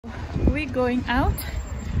We're going out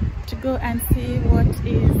to go and see what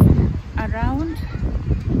is around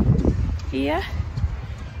here,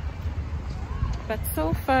 but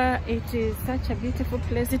so far it is such a beautiful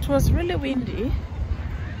place. It was really windy,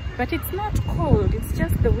 but it's not cold, it's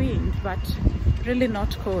just the wind, but really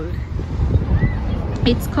not cold.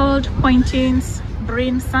 It's called Pointins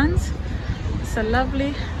Breen Sands. It's a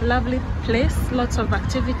lovely place, lots of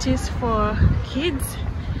activities for kids,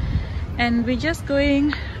 and we're just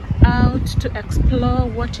going out to explore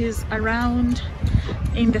what is around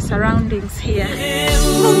in the surroundings here.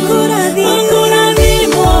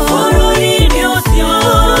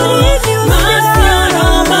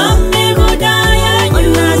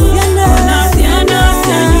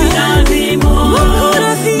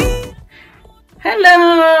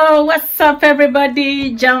 Hello, what's up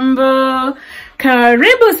everybody? Jambo,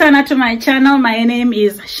 karibu sana to my channel. My name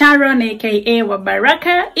is Sharon aka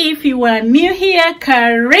Baraka. If you are new here,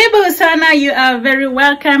 karibu sana, you are very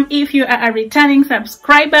welcome. If you are a returning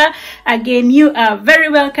subscriber, again, you are very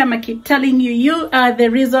welcome. I keep telling you, you are the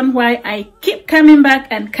reason why I keep coming back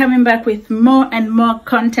and coming back with more and more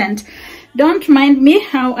content. Don't mind me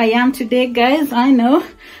how I am today, guys. I know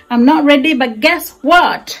I'm not ready, but guess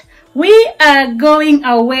what? We are going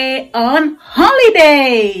away on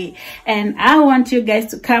holiday and I want you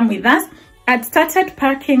guys to come with us. I'd started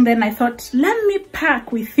packing, then I thought, let me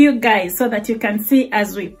pack with you guys so that you can see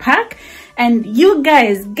as we pack and you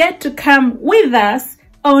guys get to come with us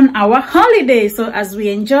on our holiday. So as we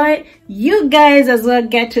enjoy, you guys as well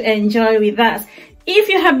get to enjoy with us. If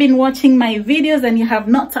you have been watching my videos and you have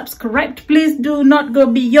not subscribed, please do not go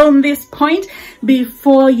beyond this point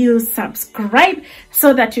before you subscribe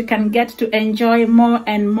so that you can get to enjoy more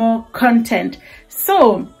and more content.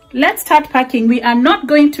 So let's start packing. We are not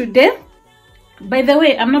going today. By the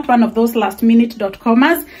way, I'm not one of those last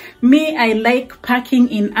minute.comers. Me, I like packing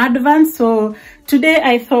in advance. So today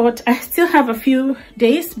I thought I still have a few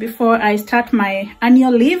days before I start my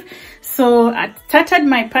annual leave. So I started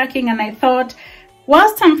my packing and I thought,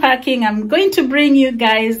 whilst I'm packing, I'm going to bring you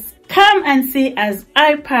guys, come and see as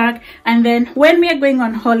I pack, and then when we are going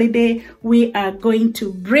on holiday, we are going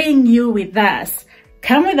to bring you with us.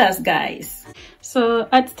 Come with us, guys. So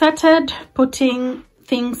I started putting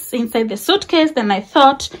things inside the suitcase, then I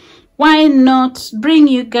thought, why not bring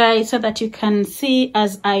you guys so that you can see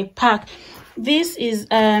as I pack. This is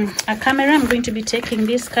a camera. I'm going to be taking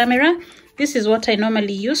this camera. This is what I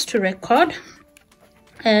normally use to record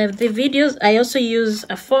the videos. I also use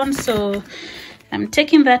a phone, so I'm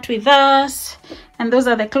taking that with us, and those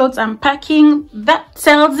are the clothes I'm packing. That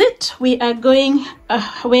tells it. We are going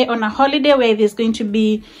away on a holiday where there's going to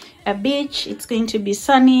be a beach, it's going to be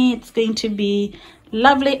sunny, it's going to be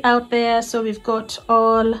lovely out there. So we've got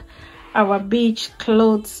all our beach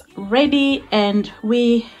clothes ready and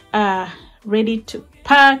we are ready to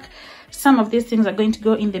pack. Some of these things are going to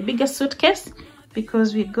go in the bigger suitcase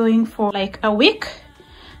because we're going for like a week,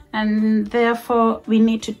 and therefore we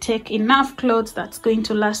need to take enough clothes that's going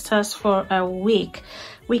to last us for a week.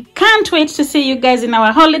 We can't wait to see you guys in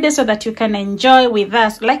our holiday so that you can enjoy with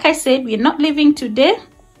us. Like I said, we're not leaving today.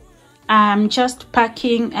 I'm just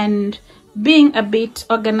packing and being a bit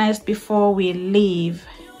organized before we leave.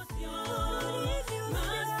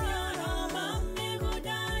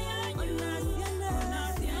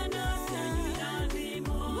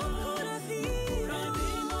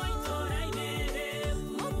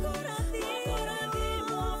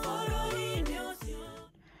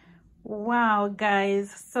 Wow,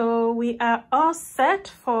 guys, so we are all set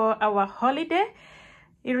for our holiday.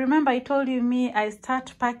 You remember I told you I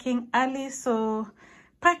start packing early, so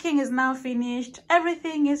packing is now finished,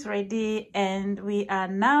 everything is ready, and we are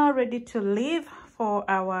now ready to leave for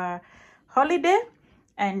our holiday,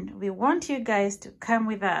 and we want you guys to come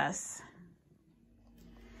with us.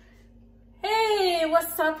 Hey,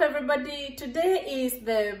 what's up everybody? Today is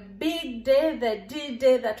the big day, the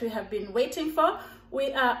D-Day that we have been waiting for.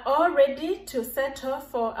 We are all ready to set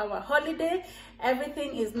off for our holiday.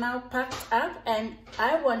 Everything is now packed up and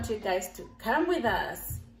I want you guys to come with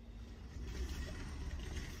us.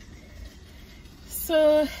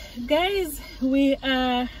 So guys, we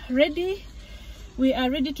are ready. We are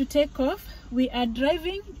ready to take off. We are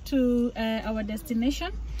driving to our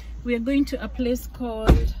destination. We are going to a place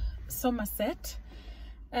called Somerset.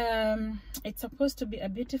 It's supposed to be a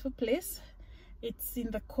beautiful place. It's in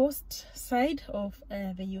the coast side of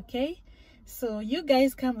the UK. So you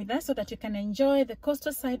guys come with us so that you can enjoy the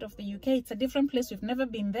coastal side of the UK. It's a different place. We've never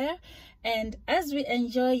been there. And as we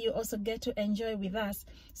enjoy, you also get to enjoy with us.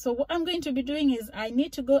 So what I'm going to be doing is I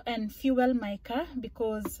need to go and fuel my car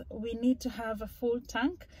because we need to have a full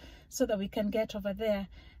tank so that we can get over there.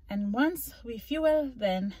 and once we fuel,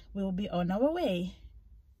 then we'll be on our way.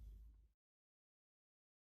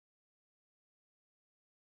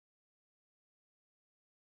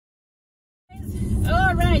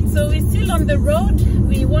 All right, so we're still on the road.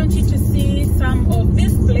 We want you to see some of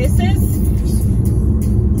these places.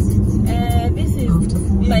 This is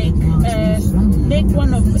like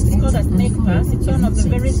one of what's called a snake pass. It's one of the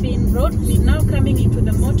very thin road. We're now coming into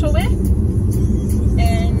the motorway,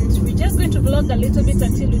 and we're just going to vlog a little bit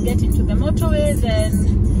until we get into the motorway.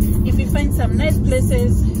 Then if we find some nice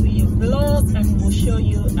places, we vlog and we'll show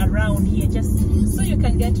you around here, just so you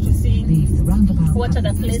can get to see what are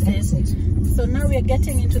the places. So now we are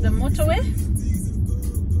getting into the motorway.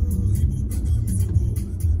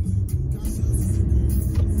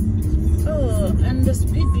 Oh, and the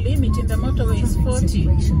speed limit in the motorway is 40.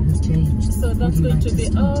 So that's going to be,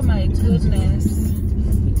 oh my goodness.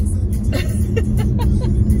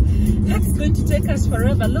 That's going to take us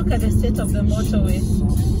forever. Look at the state of the motorway.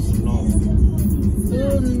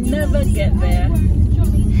 We'll never get there.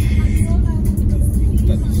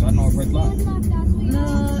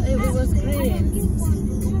 No, it was green.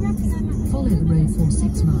 Follow the road for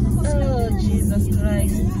 6 miles. Oh, Jesus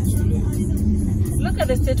Christ. Look at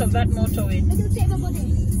the state of that motorway.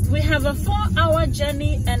 We have a 4-hour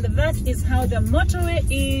journey, and that is how the motorway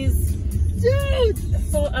is. Dude, a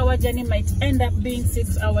 4-hour journey might end up being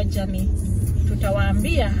 6-hour journey.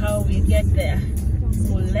 Tutawaambia how we get there.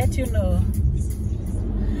 We'll let you know.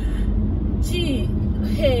 Gee,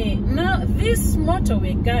 hey, now this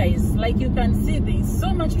motorway, guys, like you can see, there's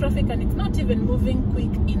so much traffic and it's not even moving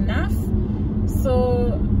quick enough.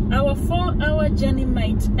 So our 4-hour journey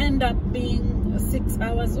might end up being 6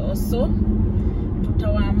 hours or so.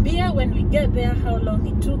 Tutawaambia when we get there how long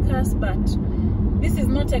it took us, but this is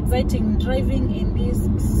not exciting driving in this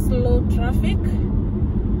slow traffic.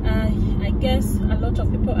 I guess a lot of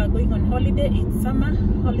people are going on holiday. It's summer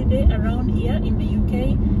holiday around here in the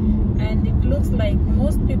UK, and it looks like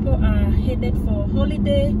most people are headed for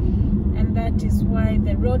holiday, and that is why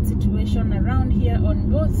the road situation around here on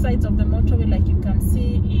both sides of the motorway, like you can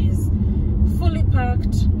see, is fully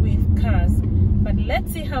packed with cars. But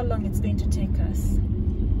let's see how long it's going to take us.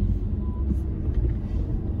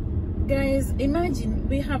 Guys, imagine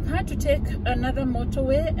we have had to take another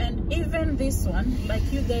motorway, and even this one, like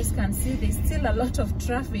you guys can see, there's still a lot of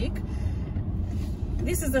traffic.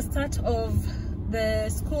 This is the start of the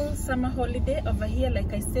school summer holiday over here,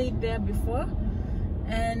 like I said there before,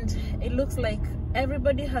 and it looks like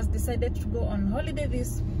everybody has decided to go on holiday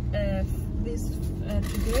today,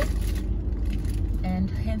 and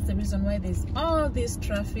hence the reason why there's all this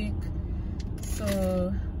traffic.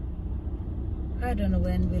 So I don't know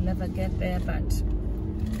when we'll ever get there, but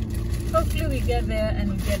hopefully we get there and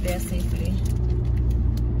we get there safely.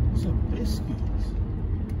 So biscuits.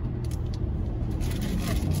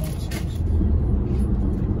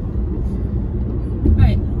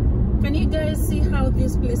 Right, can you guys see how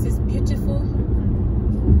this place is beautiful?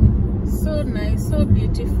 So nice, so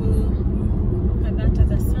beautiful. Look at that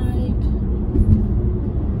other side.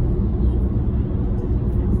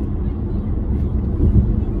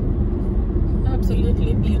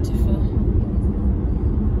 Absolutely beautiful.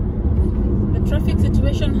 The traffic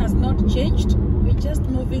situation has not changed. We're just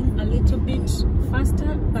moving a little bit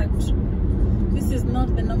faster, but this is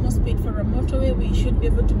not the normal speed for a motorway. We should be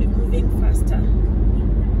able to be moving faster.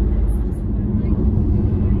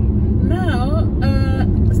 Now,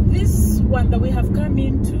 this one that we have come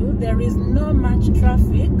into, there is no much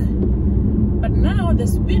traffic, but now the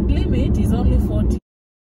speed limit is only 40.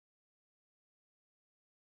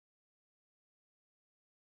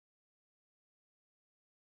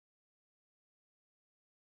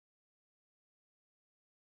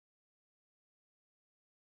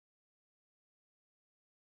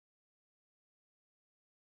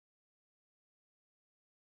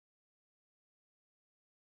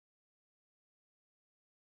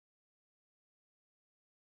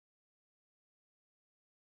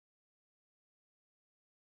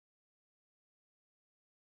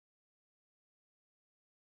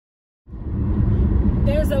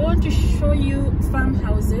 Guys, I want to show you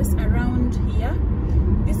farmhouses around here.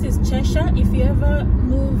 This is Cheshire. If you ever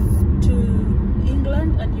move to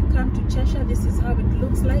England and you come to Cheshire, this is how it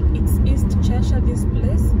looks like. It's East Cheshire, this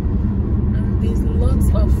place, and there's lots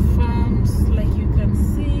of farms, like you can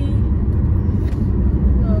see.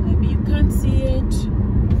 Well, maybe you can't see it,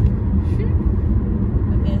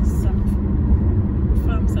 but there's some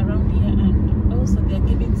farms around here, and also they're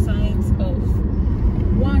giving signs of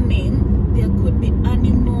warning. There could be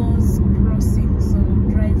animals crossing, so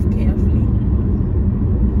drive carefully.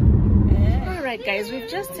 Alright guys, we've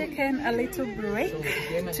just taken taken a little break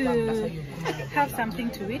to have something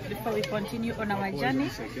to eat before we continue on our journey.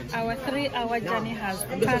 Our 3-hour journey has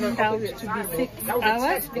turned out to be 6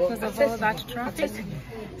 hours because of all that traffic.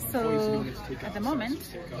 So at the moment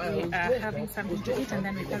we are having something to eat and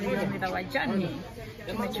then we carry on with our journey.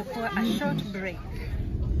 Tumechukua a short break.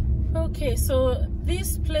 Okay, so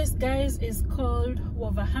this place guys is called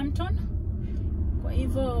Wolverhampton. Kwa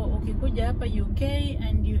hivyo ukikuja hapa UK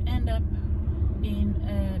and you end up in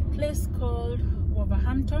a place called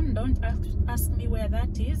Wolverhampton, don't ask me where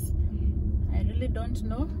that is. I really don't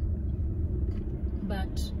know,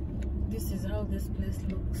 but this is how this place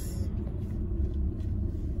looks.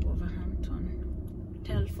 Wolverhampton,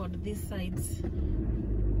 Telford, these sides.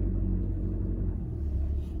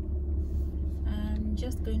 I'm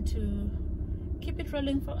just going to keep it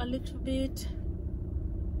rolling for a little bit.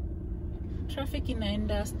 Traffic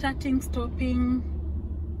inaenda starting, stopping.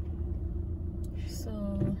 So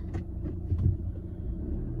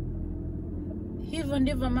hivyo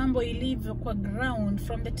ndivyo mambo ilivyo kwa ground.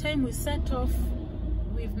 From the time we set off,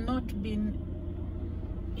 we've not been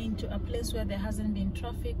into a place where there hasn't been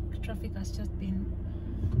traffic. Traffic has just been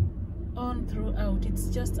on throughout. It's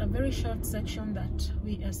just a very short section that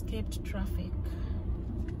we escaped traffic.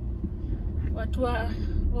 Watu wa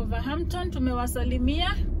Wolverhampton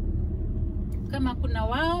tumewasalimia. Kama kuna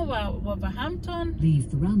wao wa Wolverhampton. Leave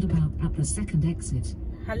the roundabout at the second exit.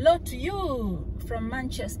 Hello to you from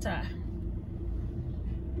Manchester.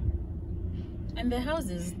 And the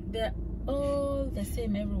houses, they're all the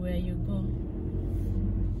same everywhere you go.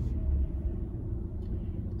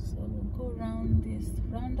 So we'll go around this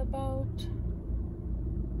roundabout.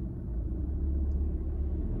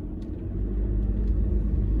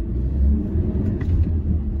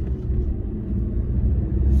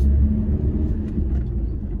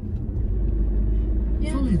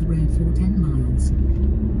 Follow the road for 10 miles.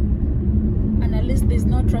 And at least there's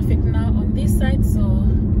no traffic now on this side, so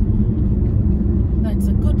that's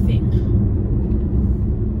a good thing.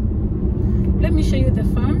 Let me show you the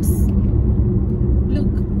farms.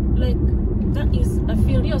 Look, like that is a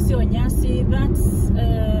field. You see Onyasi, that's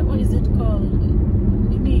what is it called?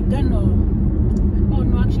 Nini Gano. Oh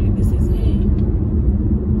no, actually this is hay.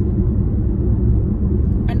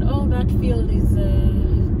 And all that field is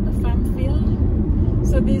a farm field.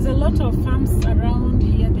 So there's a lot of farms around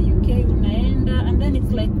here, the UK, unaenda, and then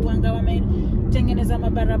it's like wanga wametengeneza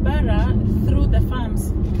mabarabara through the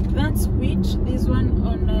farms. That's wheat. This one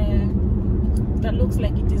on that looks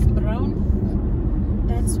like it is brown.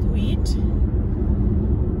 That's wheat.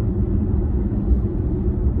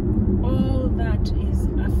 All that is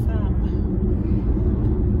a farm.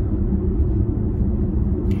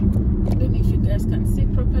 I don't know if you guys can see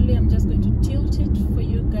properly. I'm just going to tilt it for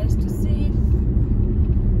you guys to see.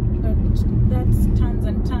 That's tons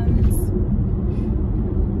and tons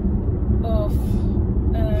of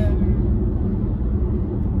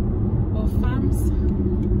farms,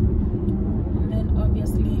 and then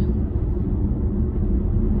obviously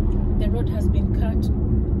the road has been cut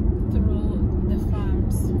through the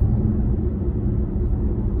farms.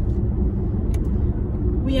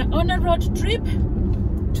 We are on a road trip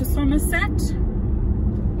to Somerset.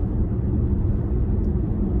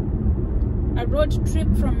 A road trip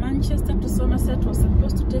from Manchester to Somerset was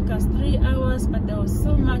supposed to take us 3 hours, but there was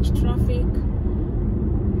so much traffic.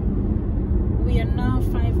 We are now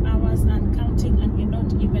 5 hours and counting, and we're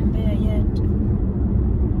not even there yet.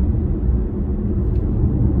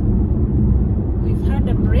 We've had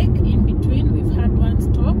a break in between. We've had one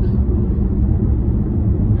stop.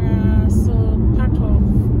 So part of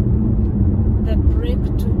the break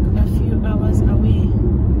took a few hours away.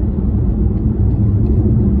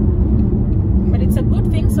 It's a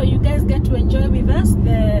good thing, so you guys get to enjoy with us.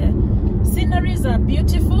 The sceneries are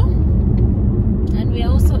beautiful and we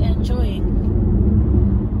are also enjoying.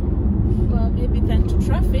 Well, maybe thanks to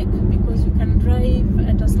traffic, because you can drive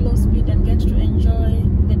at a slow speed and get to enjoy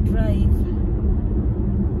the drive.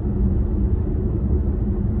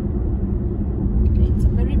 It's a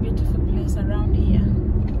very beautiful place around here.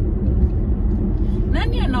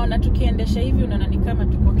 Nani anaona tukiendesha hivi unaona ni kama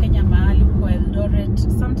tuko Kenya mahali kwa Eldoret?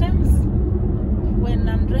 Sometimes when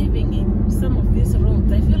I'm driving in some of these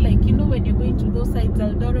roads, I feel like, you know, when you're going to those sides,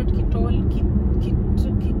 Eldoret, Kitol,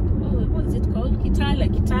 what is it called? Kitale.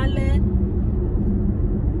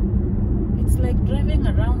 It's like driving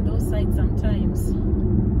around those sides sometimes.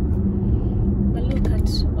 But look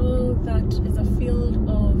at all that is a field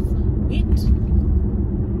of wheat.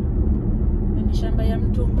 Na ni shamba ya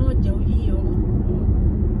mtu mmoja hiyo.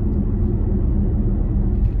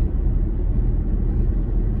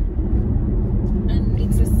 And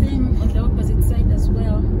it's the same on the opposite side as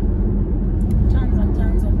well.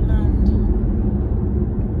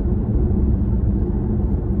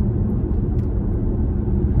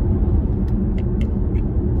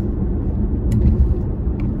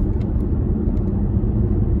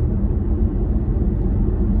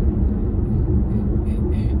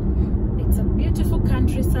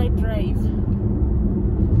 countryside drive.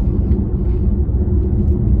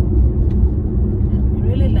 And we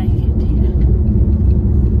really like it here.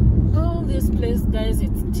 All this place, guys,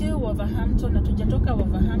 it's still Wolverhampton. Hatujatoka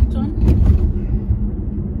Wolverhampton.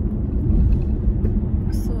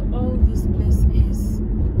 So all this place is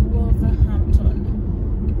Wolverhampton.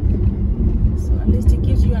 So at least it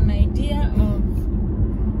gives you an idea of,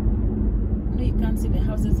 no, you can't see the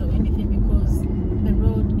houses or anything because the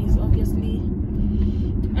road is obviously.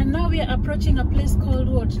 And now we are approaching a place called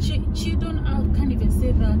what? Chidon. I can't even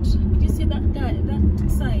say that. Do you see that guy, that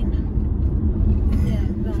sign? Yeah,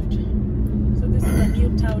 that. So this is a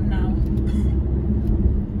new town now.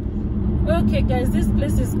 Okay guys, this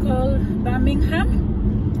place is called Birmingham.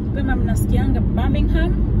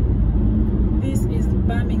 Birmingham. This is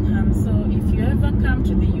Birmingham. So if you ever come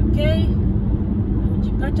to the UK,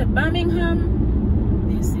 Jipata Birmingham,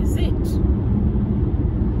 this is it.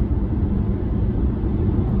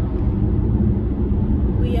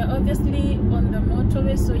 We are obviously on the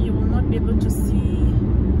motorway, so you will not be able to see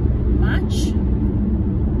much.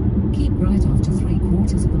 Keep right after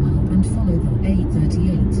 3/4 of a mile and follow the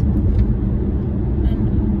A38. And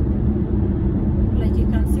like you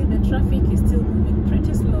can see, the traffic is still moving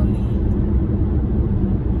pretty slowly.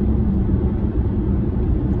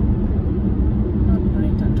 Not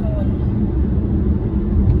great at all.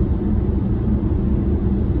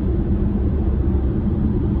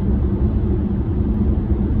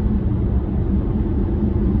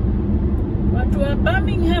 Watu wa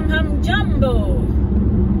Birmingham, hamjambo.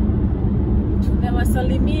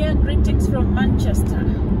 Tumewasalimia, greetings from Manchester.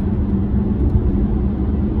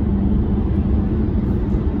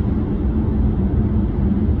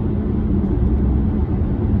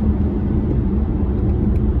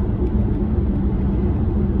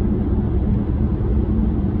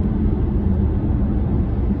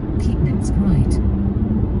 Keep next right.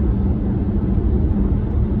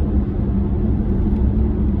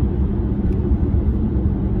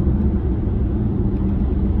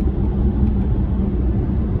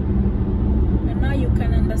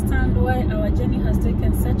 Why our journey has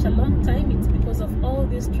taken such a long time. It's because of all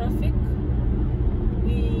this traffic.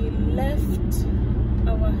 We left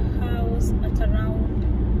our house at around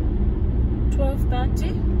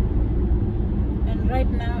 12:30 and right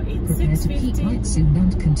now it's 6:50. Prepare to keep right soon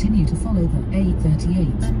and continue to follow the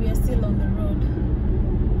A38. And we are still on the road.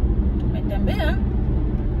 Tumetembea,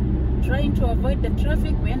 trying to avoid the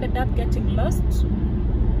traffic. We ended up getting lost,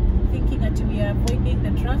 thinking that we are avoiding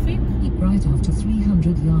the traffic. Keep right after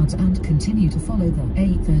 300 yards and continue to follow the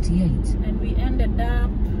A38. And we ended up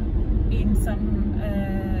in some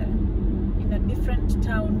in a different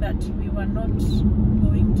town that we were not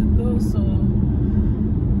going to go. So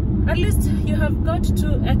at least you have got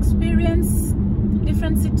to experience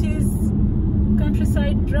different cities,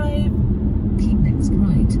 countryside drive. Keep next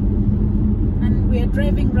right. And we are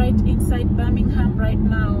driving right inside Birmingham right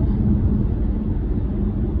now.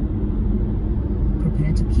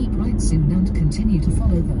 Prepare to keep right soon and continue to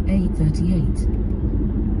follow the A38.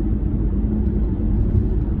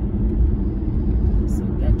 So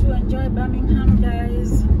get to enjoy Birmingham,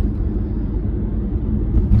 guys.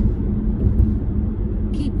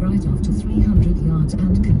 Keep right after 300 yards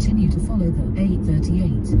and continue to follow the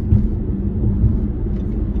A38.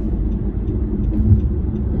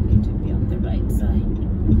 I need to be on the right side.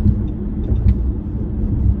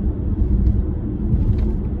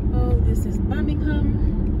 Oh, this is Birmingham.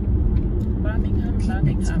 Keep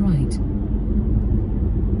next right.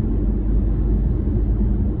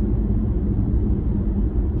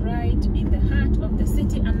 Right in the heart of the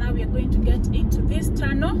city, and now we are going to get into this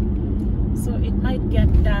tunnel, so it might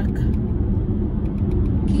get dark.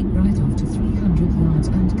 Keep right after 300 yards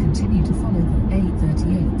and continue to follow the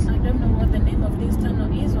A38. I don't know what the name of this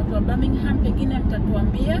tunnel is. Watu wa Birmingham pengine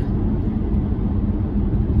mtatuambia.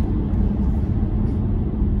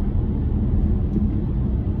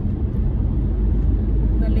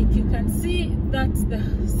 You can see that's the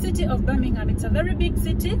city of Birmingham. It's a very big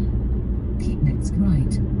city. Keep next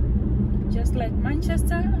right. Just like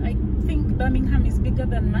Manchester. I think Birmingham is bigger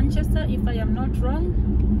than Manchester, if I am not wrong.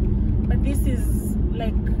 But this is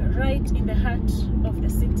like right in the heart of the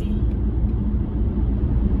city.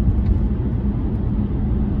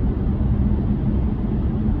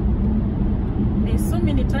 There's so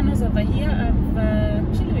many tunnels over here.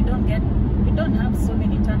 Actually, we don't have so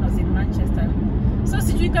many tunnels in Manchester. So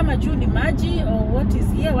sijui kama juu ni maji or what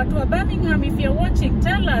is here. Watu wa Birmingham, if you're watching,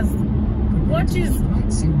 tell us what is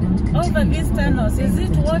over these tunnels. Is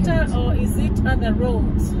it water or is it other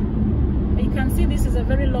roads? You can see this is a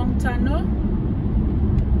very long tunnel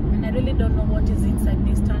and I really don't know what is inside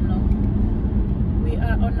this tunnel. We We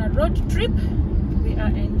are on a road trip. We are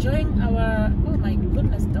enjoying our, oh my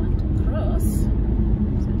goodness, don't cross.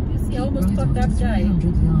 So you see, I almost Right caught that after guy.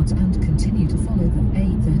 300 yards and continue to follow the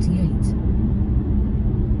A38.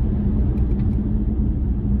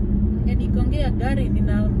 Nikongea gari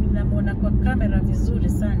ninamwona kwa kamera vizuri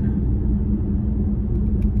sana.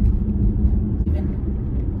 Even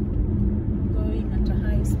going at a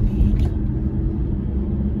high speed.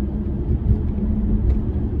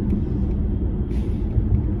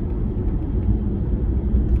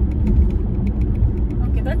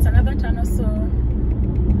 Okay, that's another tunnel, so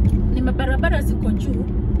ni mabarabara ziko juu.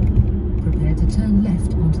 Prepare to turn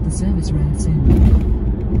left onto the service road soon.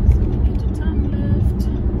 So we need to turn left.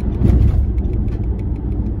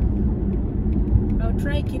 I'll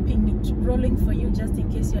try keeping it rolling for you just in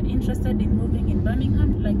case you're interested in moving in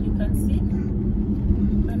Birmingham. Like you can see,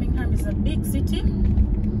 Birmingham is a big city.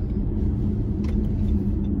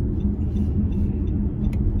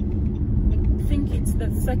 I think it's the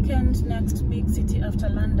second next big city after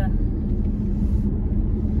London.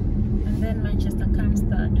 And then Manchester comes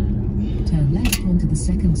third. Turn left onto the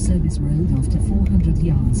second service road after 400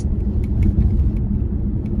 yards.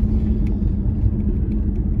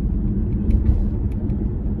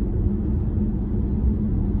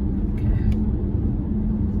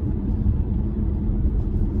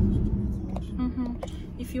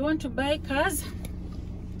 If you want to buy cars,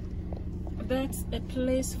 that's a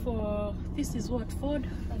place for, this is what, Ford?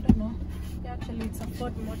 I don't know. Actually, it's a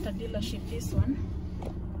Ford motor dealership, this one.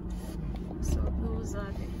 So those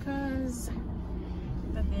are the cars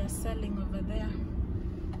that they are selling over there.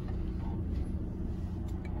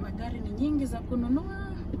 Magari ni nyingi za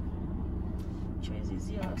kununua. Choice is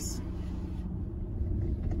yours.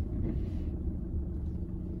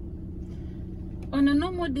 On a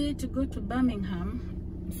normal day to go to Birmingham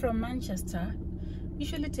from Manchester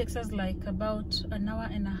usually takes us like about an hour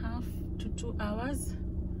and a half to 2 hours.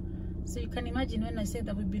 So you can imagine when I say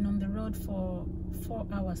that we've been on the road for 4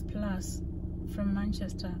 hours plus from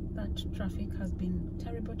Manchester, that traffic has been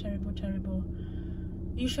terrible, terrible, terrible.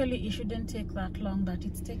 Usually it shouldn't take that long, but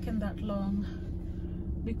it's taken that long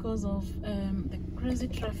because of the crazy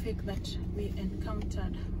traffic that we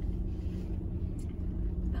encountered.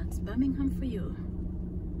 That's Birmingham for you.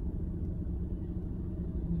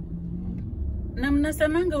 Na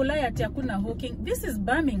mnasemanga Ulaya ati hakuna hawking. This is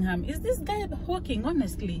Birmingham. Is this guy hawking,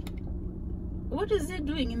 honestly? What is he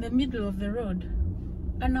doing in the middle of the road?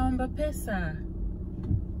 Anaomba pesa.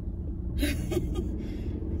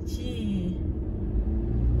 Gee.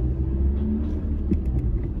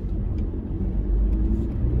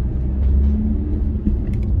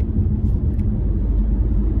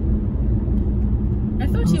 I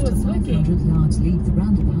thought he was hawking. After 500 yards, leave the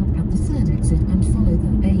roundabout at the third exit and follow the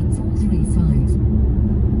A435.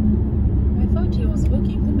 I thought he was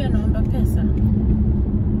hawking. Kumbe anaomba pesa.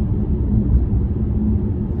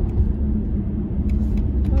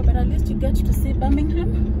 Oh, but at least you get to see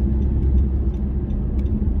Birmingham.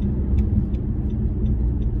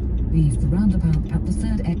 Leave the roundabout at the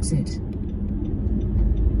third exit.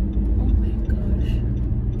 Oh my gosh.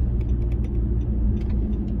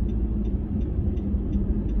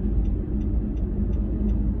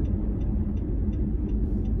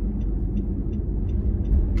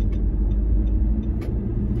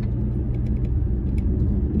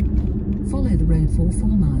 Follow the road for 4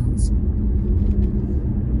 miles.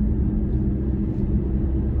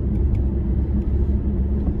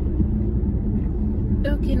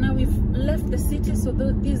 Okay, now we've left the city, so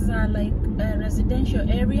these are like residential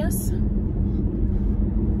areas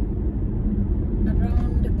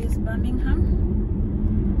around this Birmingham.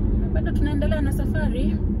 Bado tunaendelea na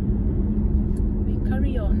safari. We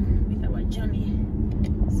carry on with our journey.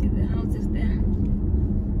 See the houses there.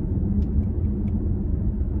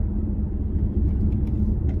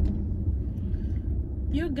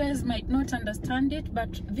 You guys might not understand it,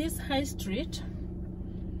 but this high street,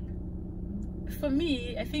 for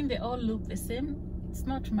me, I think they all look the same. It's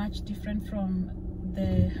not much different from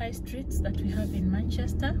the high streets that we have in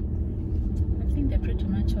Manchester. I think they're pretty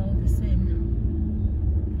much all the same.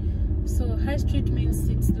 So high street means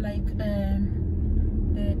it's like the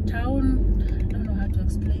town, I don't know how to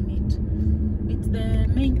explain it. It's the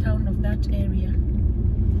main town of that area.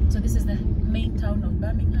 So this is the main town of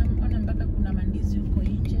Birmingham. Ona mpaka kuna mandizi huko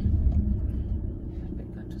nje. I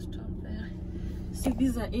got to stop there. See,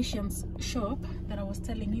 these are Asian's shop that I was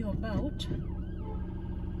telling you about,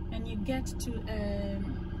 and you get to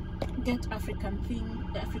get African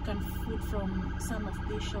food from some of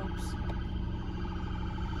these shops.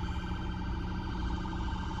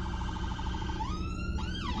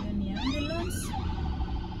 Then the ambulance.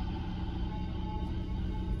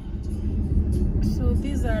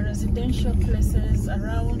 these are residential places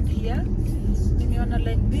around here. Nimeona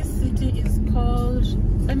like this city is called,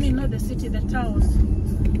 let me know the city, the town.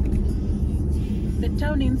 The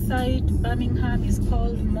town inside Birmingham is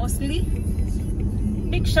called Mosley.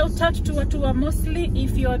 Big shout out to watu wa Mosley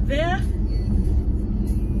if you're there.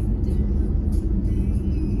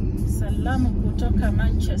 Salamu kutoka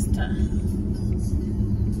Manchester.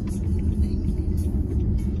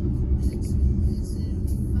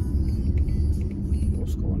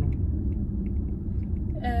 What's going on?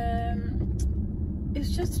 It's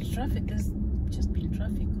just traffic. There's just been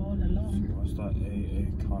traffic all along. What's that? A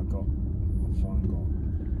car got, a van got.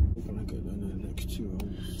 We're gonna get in the next 2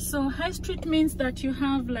 hours. So High Street means that you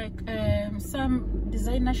have like some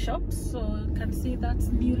designer shops. So you can see that's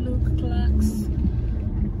New Look, Clarks.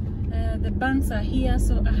 The banks are here,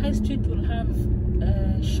 so a high street will have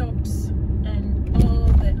shops and all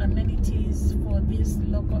the amenities for this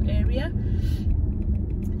local area,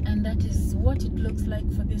 and that is what it looks like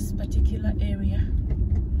for this particular area.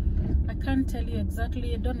 I can't tell you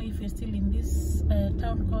exactly. I don't know if we're still in this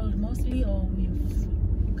town called Mosley or we've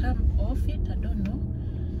come off it. I don't know.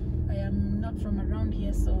 I am not from around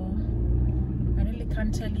here, so I really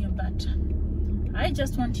can't tell you, but I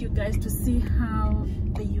just want you guys to see how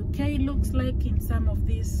the UK looks like in some of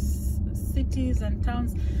these cities and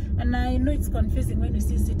towns. And I know it's confusing when you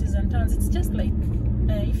see cities and towns. It's just like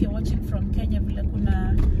if you're watching from Kenya,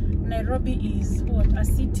 Nairobi is what, a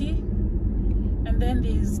city, and then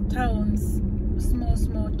there's towns,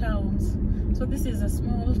 small towns. So this is a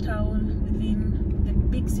small town within the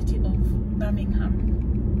big city of Birmingham.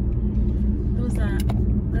 Those are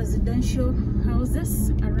residential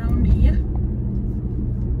houses around here.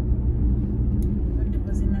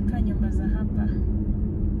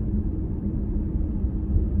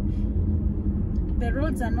 The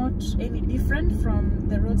roads are not any different from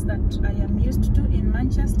the roads that I am used to in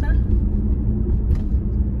Manchester.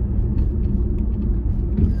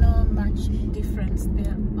 No much difference, they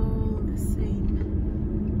are all the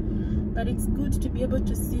same. But it's good to be able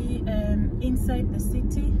to see inside the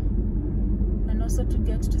city, and also to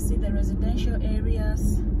get to see the residential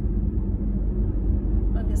areas.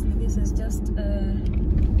 Obviously this is just a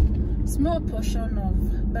small portion of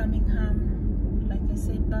Birmingham. Like I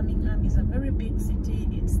said, Birmingham is a very big city.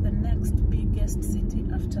 It's the next biggest city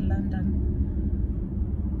after London.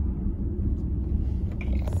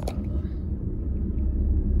 So,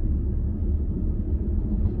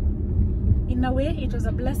 in a way, it was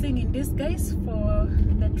a blessing in disguise for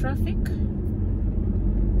the traffic,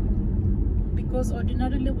 because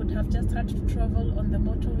ordinarily would have just had to travel on the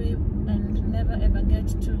motorway and never ever get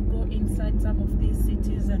to go inside some of these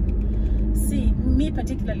cities and see. Me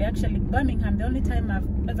particularly, actually, Birmingham, the only time I've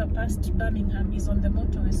ever passed Birmingham is on the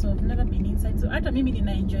motorway, so I've never been inside. So hata mimi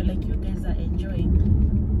nina enjoy like you guys are enjoying.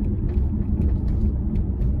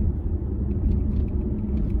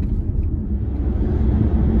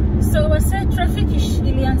 So I said traffic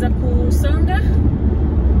ilianza kusonga.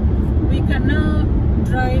 We can now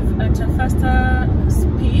drive at a faster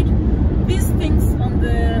speed. These things on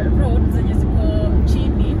the road, zenye ziko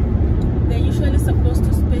chini, they're usually supposed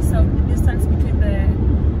to space out the distance between the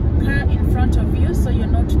car in front of you, so you're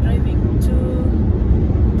not driving too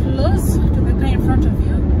close to the car in front of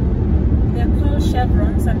you. They're called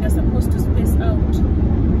chevrons, and they're supposed to space out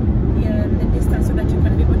the distance so that you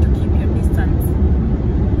can be able to keep your distance.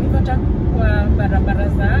 Hata kwa barabara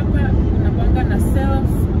za hapa unakuanga na self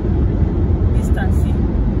distancing.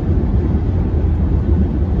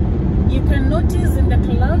 You can notice in the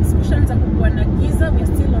clouds kushaanza kukuwa na giza. We're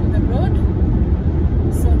still on the road,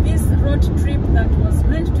 so this road trip that was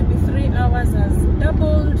meant to be 3 hours has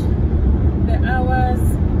doubled the hours,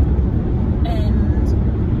 and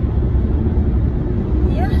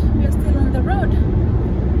yeah, we're still on the road.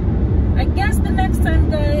 I guess the next time,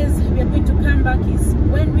 guys, we are going to come back is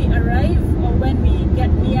when we arrive or when we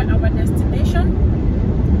get near our destination,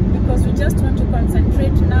 because we just want to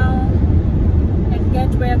concentrate now and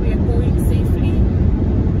get where we are going safely.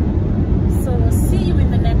 So see you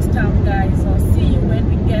in the next town, guys, or see you when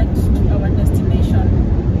we get to our destination.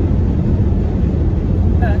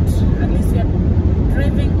 But at least we are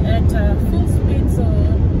driving at full speed, so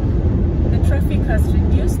the traffic has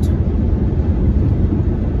reduced,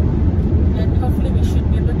 and hopefully we should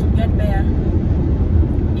be able to get there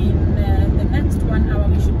in the next 1 hour.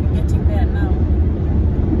 We should be getting there now,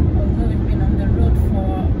 although we've been on the road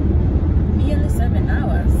for nearly 7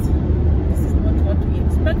 hours. This is not what we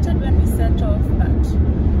expected when we set off, but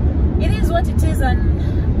it is what it is, and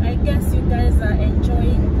I guess you guys are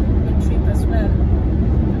enjoying the trip as well.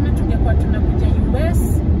 Kama tungekuwa tunakuja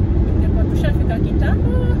US, tungekuwa tushafika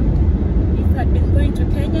kitambo. If had been going to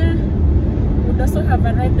Kenya would also have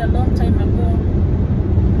arrived a long time ago.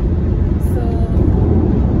 So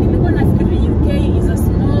nilikuwa nafikiri UK is a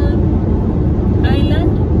small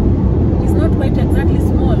island. It's not quite exactly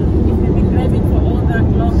small if we've been driving for all that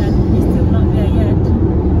long and we're still not there yet.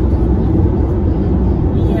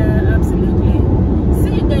 Yeah, absolutely.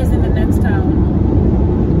 See you guys in the next town.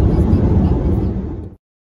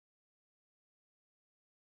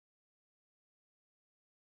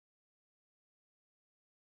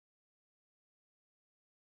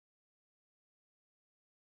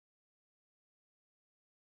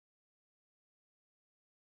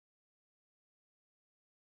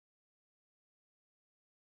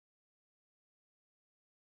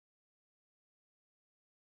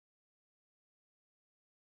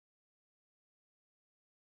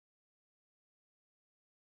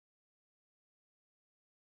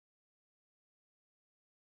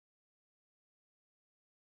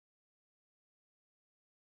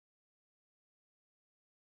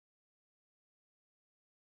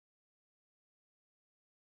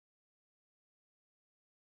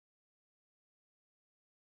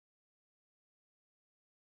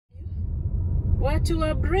 Watu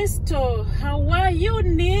wa Bristol, how are you?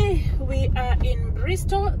 We are in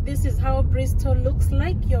Bristol. This is how Bristol looks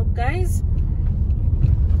like, you guys.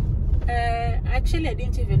 Actually, I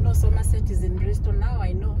didn't even know Somerset is in Bristol. Now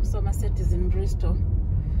I know Somerset is in Bristol.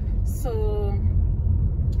 So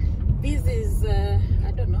this is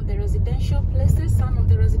I don't know, the residential places, some of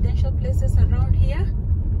the residential places around here.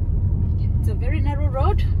 It's a very narrow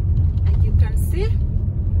road, like you can see,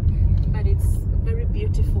 but it's very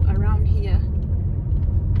beautiful around here.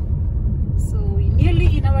 So we're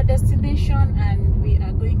nearly in our destination, and we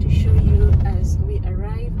are going to show you as we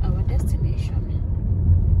arrive our destination.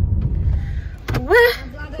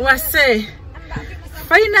 Wase,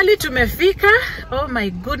 finally tumefika. Oh my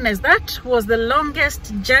goodness, that was the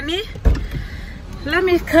longest journey. Let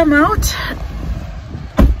me come out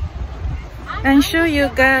and show you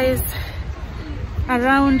guys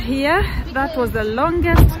around here. That was the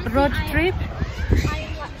longest road trip,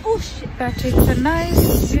 but it's a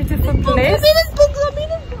nice, beautiful place.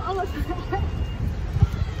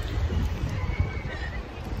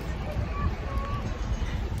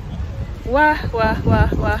 Wah, wah, wah,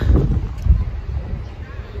 wah.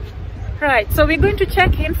 Right, so we're going to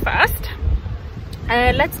check in first.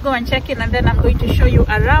 Let's go and check in, and then I'm going to show you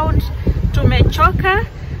around Tumechoka.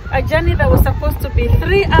 A journey that was supposed to be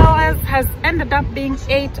 3 hours has ended up being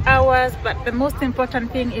 8 hours, but the most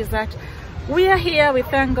important thing is that we are here. We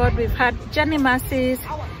thank God we've had journey mercies,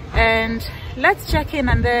 and let's check in,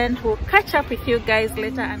 and then we'll catch up with you guys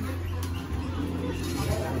later.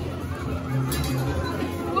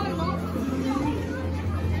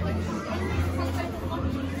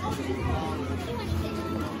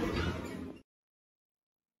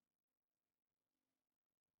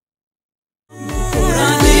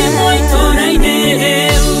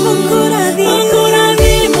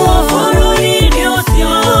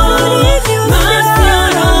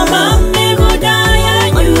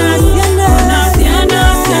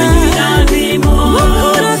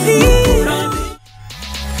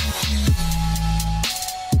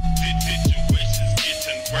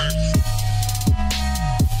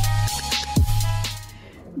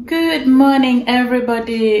 Good morning,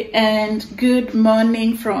 everybody, and good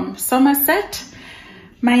morning from Somerset.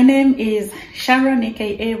 My name is Sharon,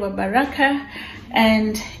 aka Baraka,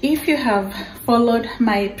 and if you have followed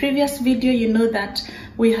my previous video, you know that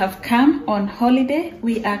we have come on holiday.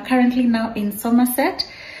 We are currently now in Somerset.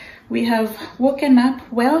 We have woken up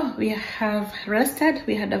well, we have rested.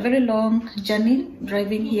 We had a very long journey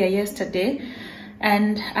driving here yesterday,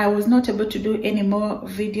 and I was not able to do any more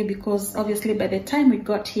video because obviously by the time we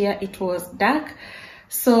got here it was dark.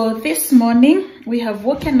 So this morning we have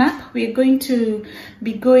woken up. We're going to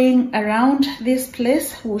be going around this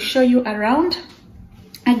place. We'll show you around.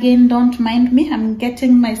 Again, don't mind me, I'm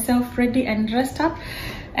getting myself ready and dressed up,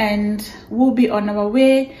 and we'll be on our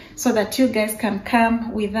way so that you guys can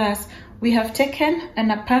come with us. We have taken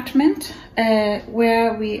an apartment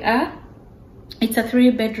where we are. It's a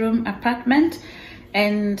 3-bedroom apartment,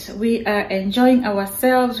 and we are enjoying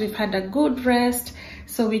ourselves. We've had a good rest,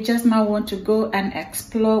 so we just now want to go and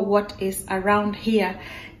explore what is around here.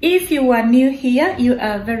 If you are new here, you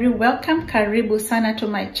are very welcome. Karibu sana to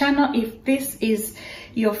my channel. If this is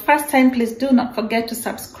your first time, please do not forget to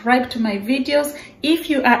subscribe to my videos. If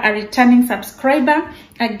you are a returning subscriber,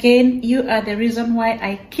 again, you are the reason why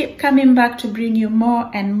I keep coming back to bring you more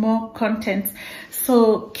and more content.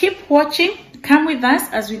 So keep watching. Come with us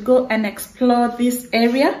as we go and explore this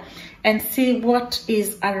area and see what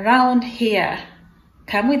is around here.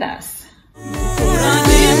 Come with us. Okay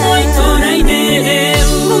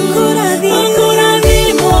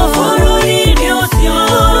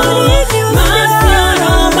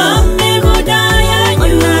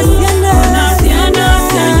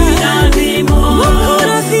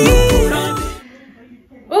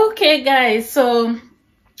guys, so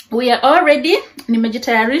we are all ready.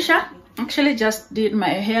 Nimejitayarisha. Actually just did my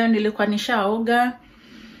hair, nilikuwa nishaoga.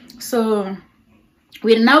 So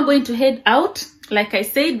we're now going to head out. Like I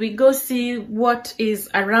said, we go see what is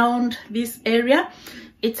around this area.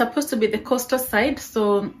 It's supposed to be the coastal side,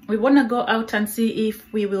 so we want to go out and see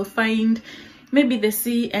if we will find maybe the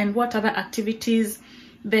sea and what other activities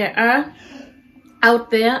there are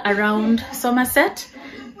out there around Somerset.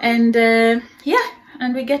 And yeah,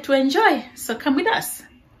 and we get to enjoy. So come with us.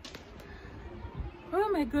 Oh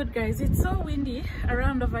my god guys, it's so windy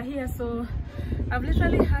around over here, so I've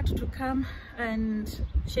literally had to come and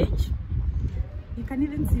change. You can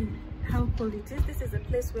even see how cold it is. This is the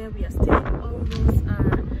place where we are staying. All those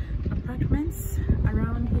are apartments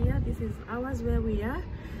around here. This is ours where we are,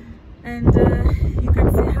 and you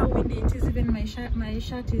can see how windy it is. Even my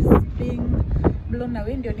shirt is being blown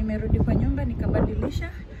away. Ndio nimerudi kwa nyumba nikabadilisha,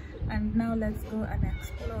 and now let's go and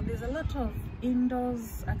explore. There's a lot of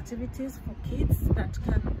indoors activities for kids that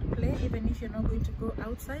can play. Even if you're not going to go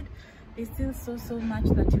outside, there's still so much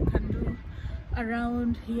that you can do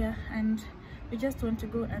around here, and we just want to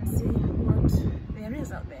go and see what there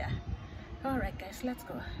is out there. All right guys, let's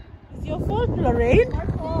go. It's your fault, Lorraine.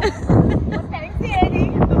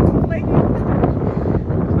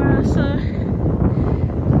 So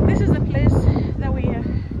this is the place that we are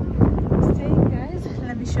staying, guys.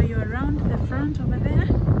 Let me show you around the front over there.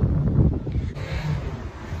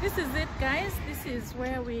 This is it, guys. This is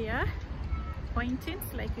where we are pointing,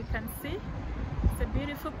 like you can see. It's a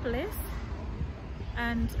beautiful place,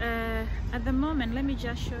 and at the moment, let me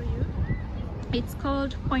just show you. It's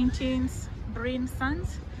called Pointings Breen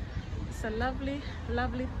Sands. It's a lovely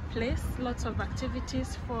place, lots of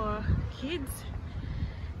activities for kids,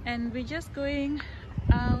 and we're just going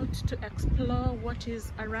out to explore what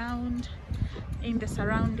is around in the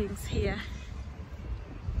surroundings here.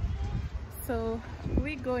 So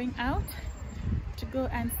we're going out to go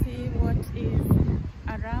and see what is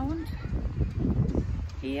around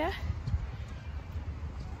here.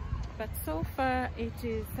 But so far it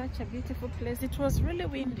is such a beautiful place. It was really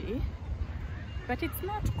windy, but it's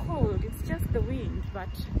not cold. It's just the wind, but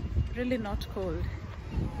really not cold.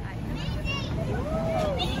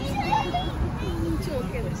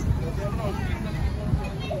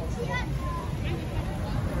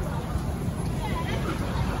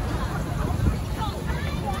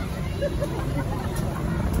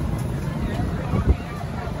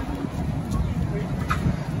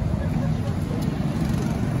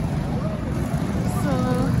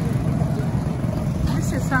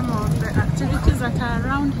 Some of the activities that are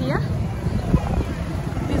around here.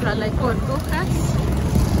 These are like old go-karts.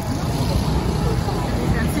 You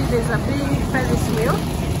can see there's a big Ferris wheel.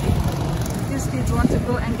 These kids want to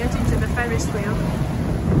go and get into the Ferris wheel.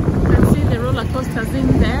 You can see the roller coasters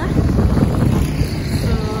in there.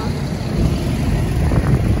 So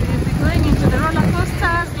we'll be going into the roller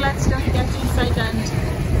coasters. Let's just get inside and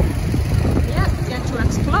yeah, get to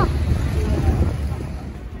explore.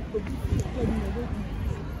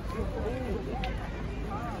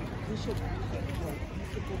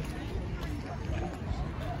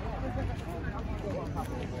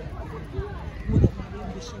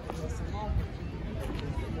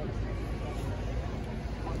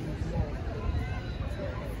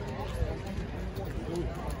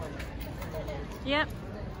 Yep.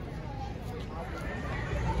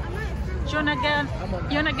 Do you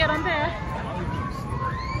wanna get on there?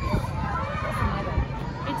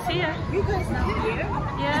 It's here. You guys are here?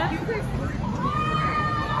 Yeah.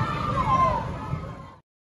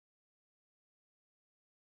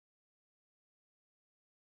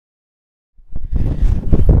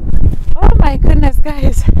 Oh my goodness,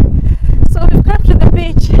 guys. So we've come to the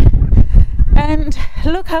beach and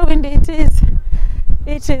look how windy it is.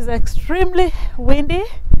 It is extremely windy.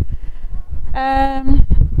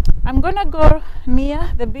 I'm gonna go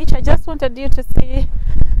near the beach. I just wanted you to see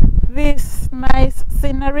this nice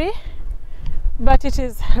scenery, but it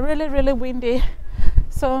is really windy.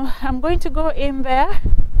 So I'm going to go in there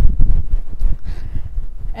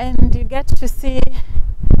and you get to see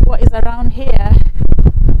what is around here.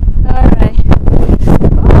 All right.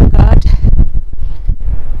 Oh God.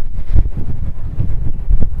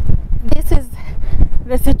 This is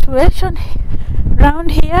the situation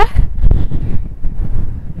around here.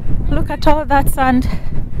 Look at all that sand,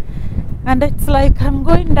 and it's like I'm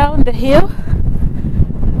going down the hill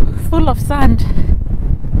full of sand.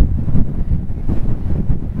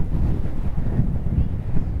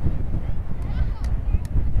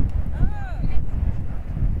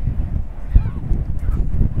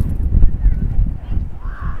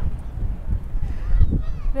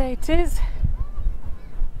 There it is.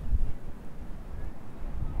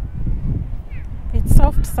 It's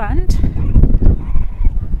soft sand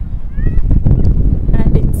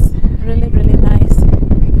and it's really, really nice.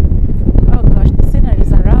 Oh gosh, the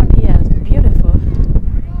sceneries around here is beautiful.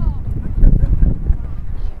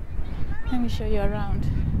 Let me show you around.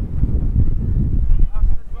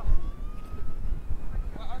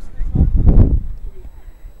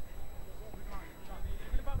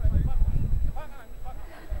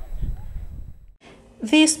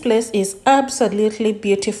 This place is absolutely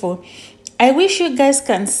beautiful. I wish you guys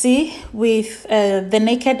can see with the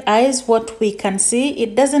naked eyes what we can see.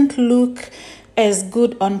 It doesn't look as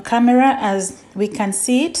good on camera as we can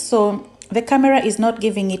see it. So the camera is not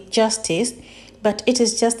giving it justice, but it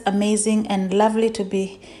is just amazing and lovely to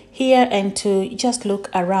be here and to just look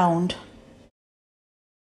around.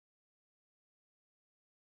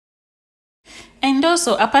 And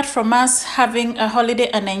also, apart from us having a holiday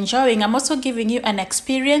and enjoying, I'm also giving you an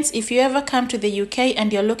experience. If you ever come to the UK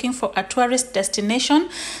and you're looking for a tourist destination,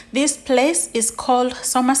 this place is called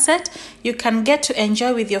Somerset. You can get to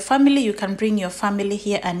enjoy with your family. You can bring your family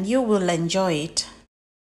here and you will enjoy it.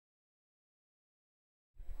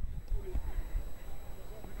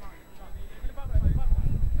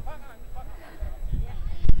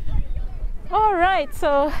 All right,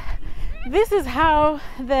 so this is how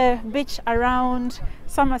the beach around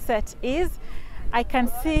Somerset is. I can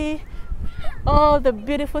see all the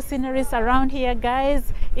beautiful sceneries around here,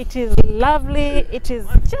 guys. It is lovely. It is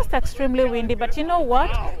just extremely windy, but you know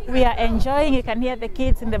what? We are enjoying. You can hear the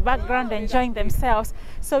kids in the background enjoying themselves.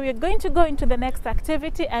 So we're going to go into the next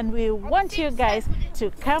activity and we want you guys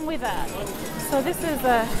to come with us. So this is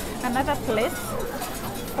another place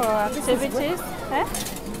for activities.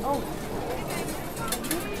 Oh.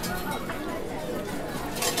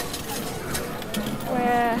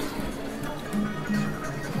 Where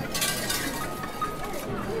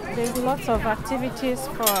there's lots of activities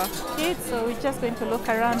for kids, so we're just going to look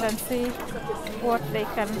around and see what they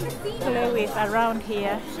can play with around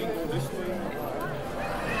here.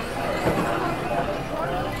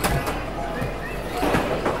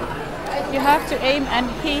 You have to aim and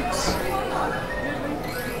hit.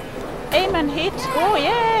 Aim and hit. Oh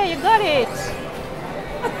yeah, you got it.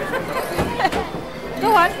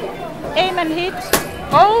 Go on. Aim and hit.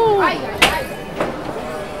 Oh!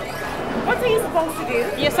 What are you supposed to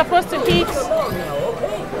do? You're supposed to hit.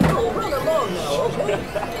 Run along now, okay?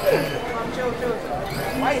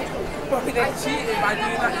 Why? Probably they're cheating by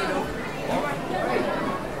doing that, you know.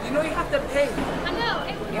 You know you have to pay. I know.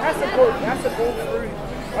 You have to go through.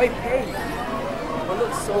 Why pay? It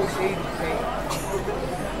looks so shady, pay.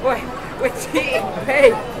 Why? We're cheating,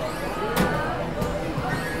 pay.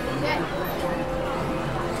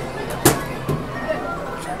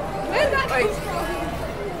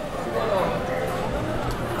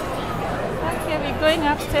 Okay, we're going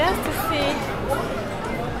upstairs to see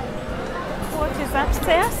what is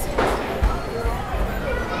upstairs.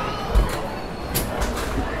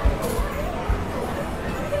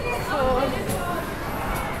 So,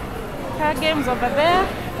 car games over there.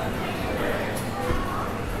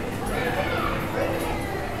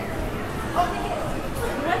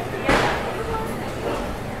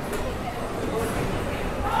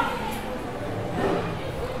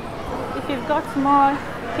 If you've got small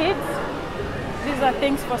kids, these are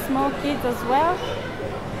things for small kids as well.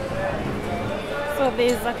 So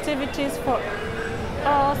there's activities for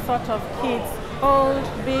all sorts of kids, old,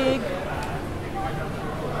 big.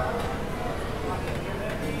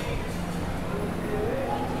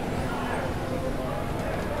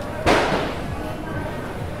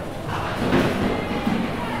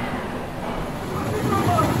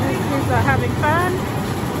 These kids are having fun.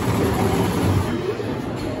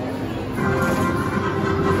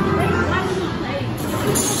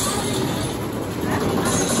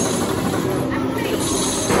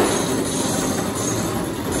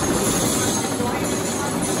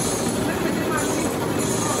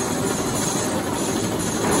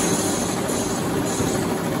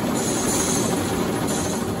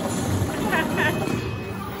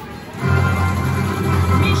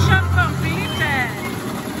 Mission completed.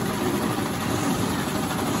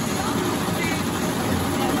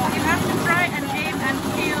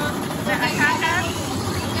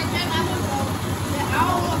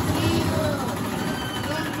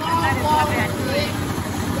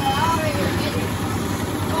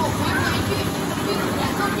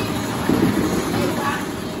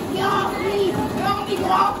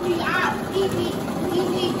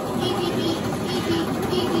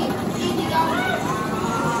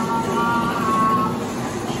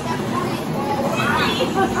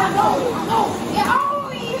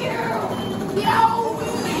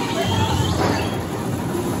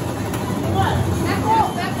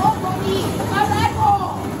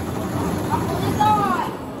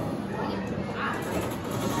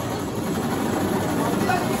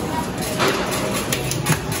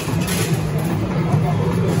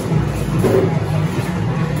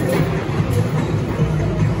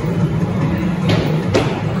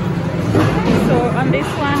 This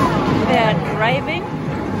one, they are driving.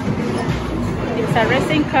 It's a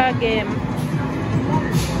racing car game.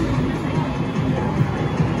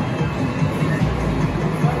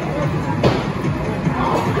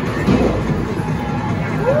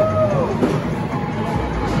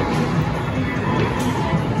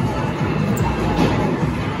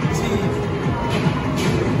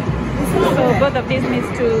 So both of these needs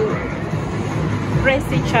to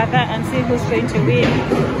race each other and see who's going to win.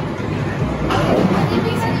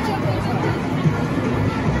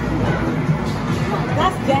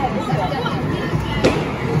 That's dead, isn't it?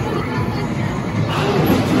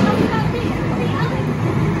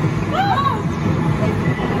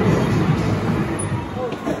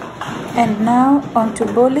 And now on to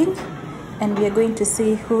bowling, and we are going to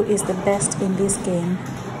see who is the best in this game.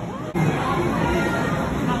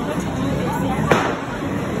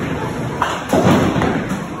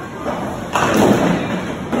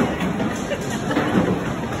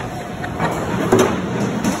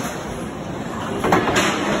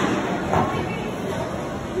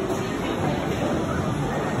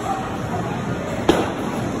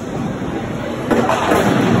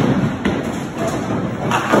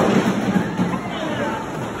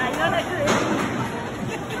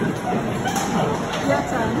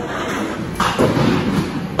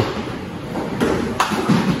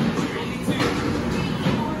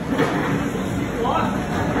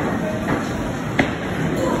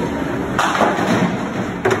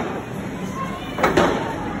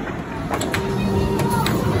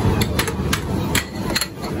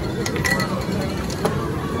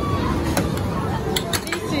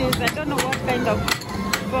 I don't know what kind of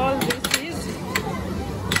ball this is.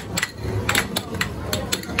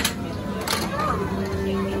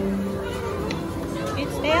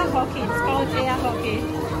 It's air hockey. It's called air hockey.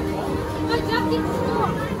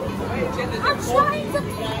 I'm trying to.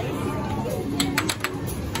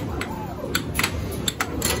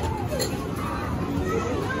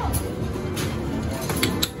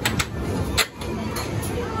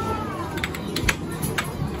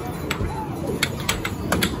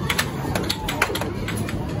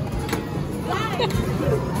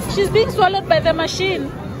 She's being swallowed by the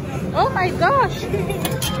machine. Oh my gosh.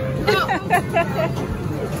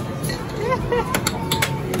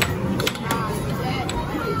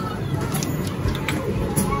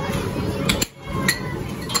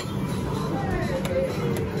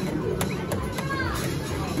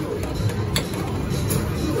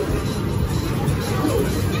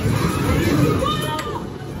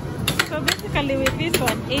 So basically with this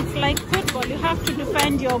one, it's like football. You have to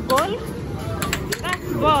defend your goal.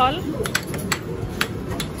 Ball,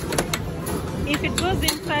 if it goes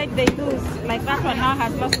inside, they lose. Like that one now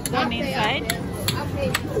has lost, it's gone inside.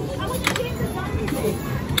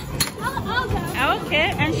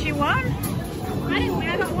 Okay, and she won? I didn't win,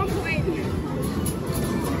 I got 1 point.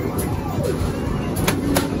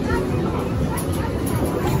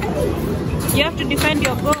 You have to defend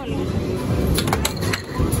your goal.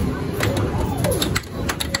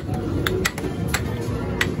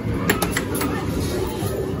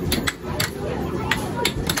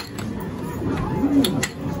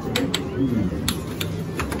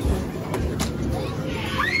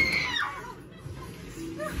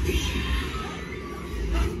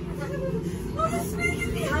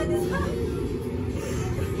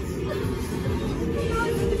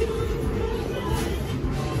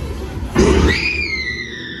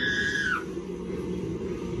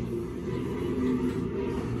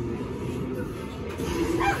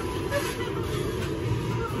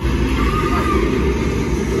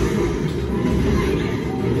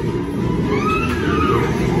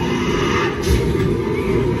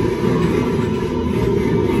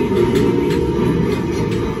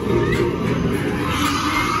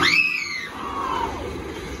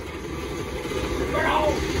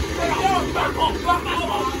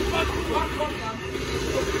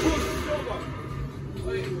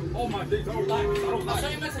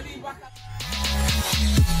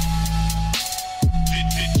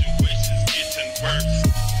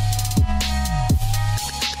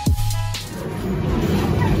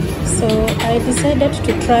 So I decided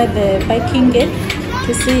to try the biking game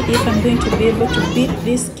to see if I'm going to be able to beat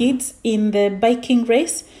these kids in the biking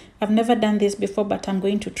race. I've never done this before, but I'm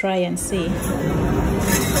going to try and see.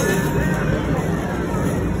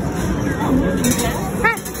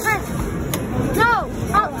 No!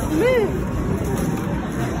 Oh, move!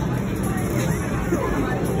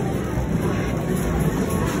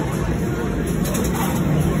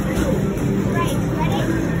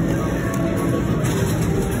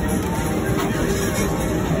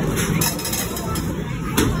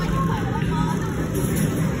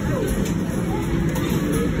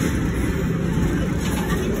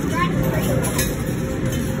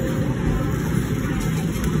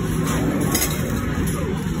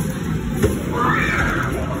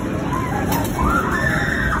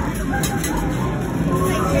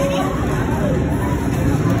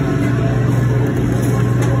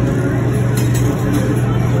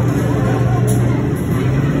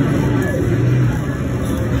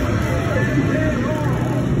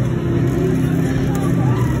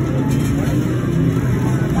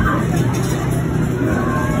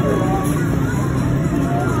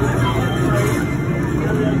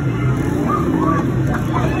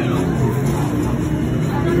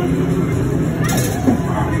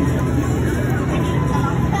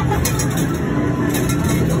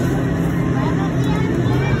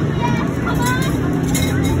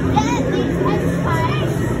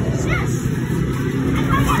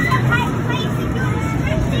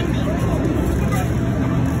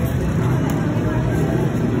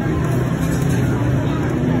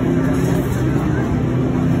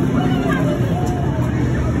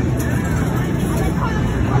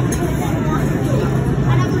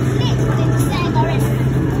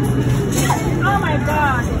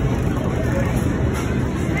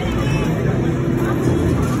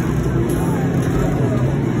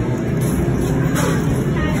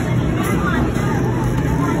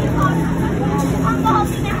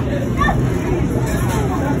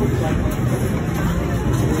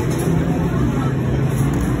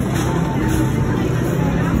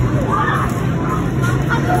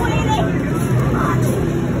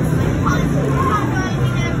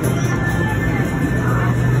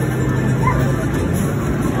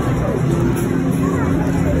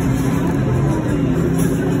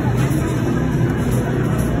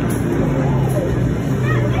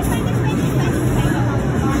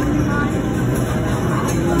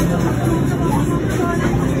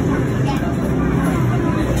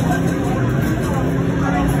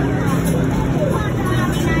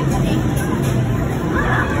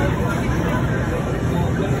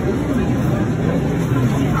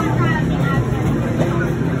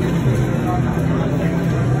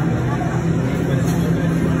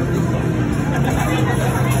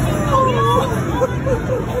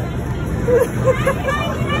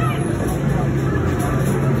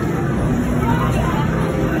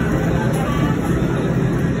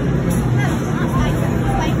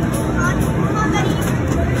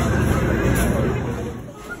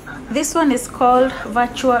 This one is called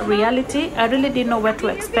virtual reality. I really didn't know what to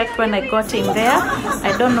expect when I got in there.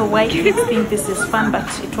 I don't know why kids think this is fun, but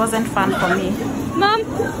it wasn't fun for me. Mom?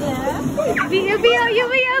 Yeah? You'll be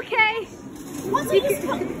okay. What's this?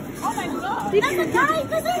 Oh my god. That's a guy.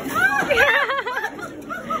 That's a car.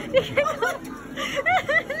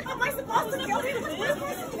 Am I supposed to kill him?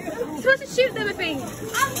 You're supposed to shoot them, I think.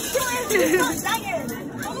 I'm killing him. Dang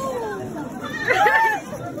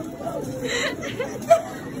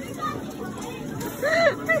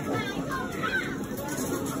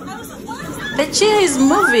The chair is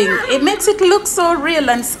moving. It makes it look so real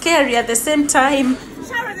and scary at the same time.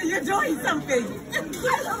 Sharon, you're doing something. I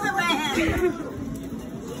love the way.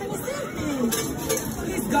 Can you see me?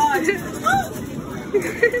 He's gone.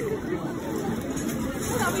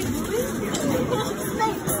 What are we doing?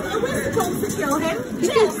 We're supposed to kill him.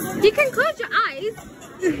 Yes. You can close your eyes.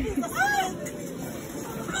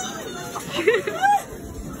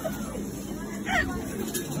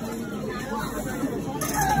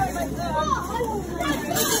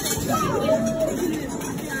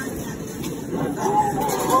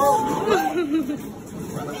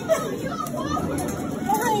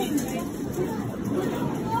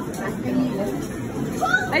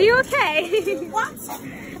 Are you okay? What?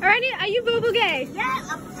 Are you boo-boo gay? Yeah,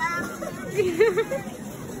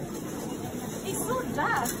 it's so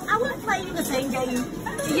dark. I want to play the same game.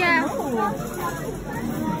 Yeah.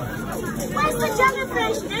 Where's the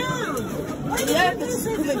jellyfish, dude? Yeah,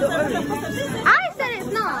 I said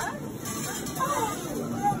it's not.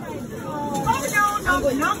 Oh,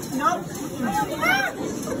 no.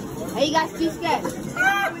 Are you guys too scared?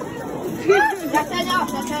 That's enough.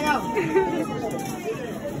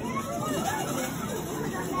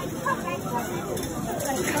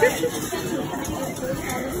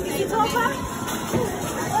 It's over.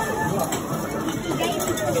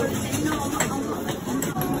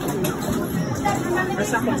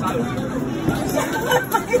 second time.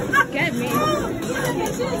 Get me.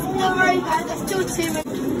 Don't worry, guys. I'm still timid.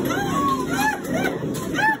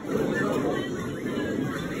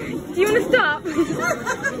 Do you want to stop? Do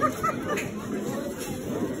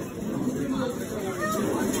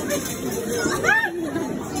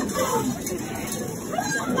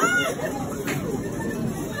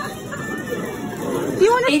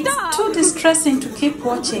you want to stop? It's too distressing to keep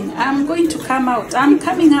watching. I'm going to come out. I'm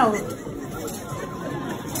coming out.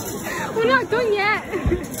 We're not done yet.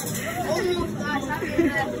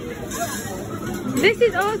 This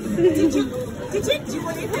is awesome. Did you do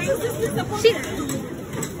anything?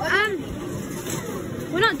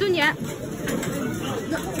 We're not done yet.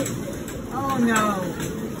 Oh no.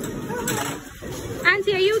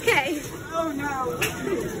 Auntie, are you okay? Oh no.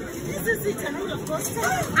 This is the time of first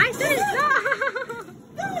time. I said it's not.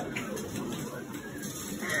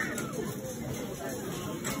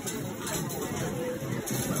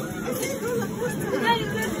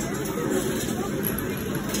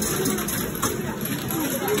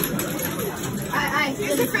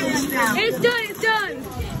 It's done, it's done.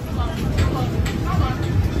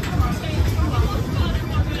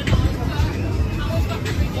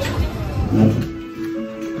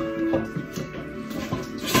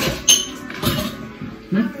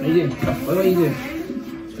 What are you doing? What are you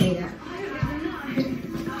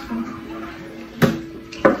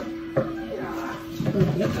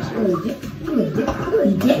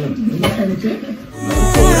doing?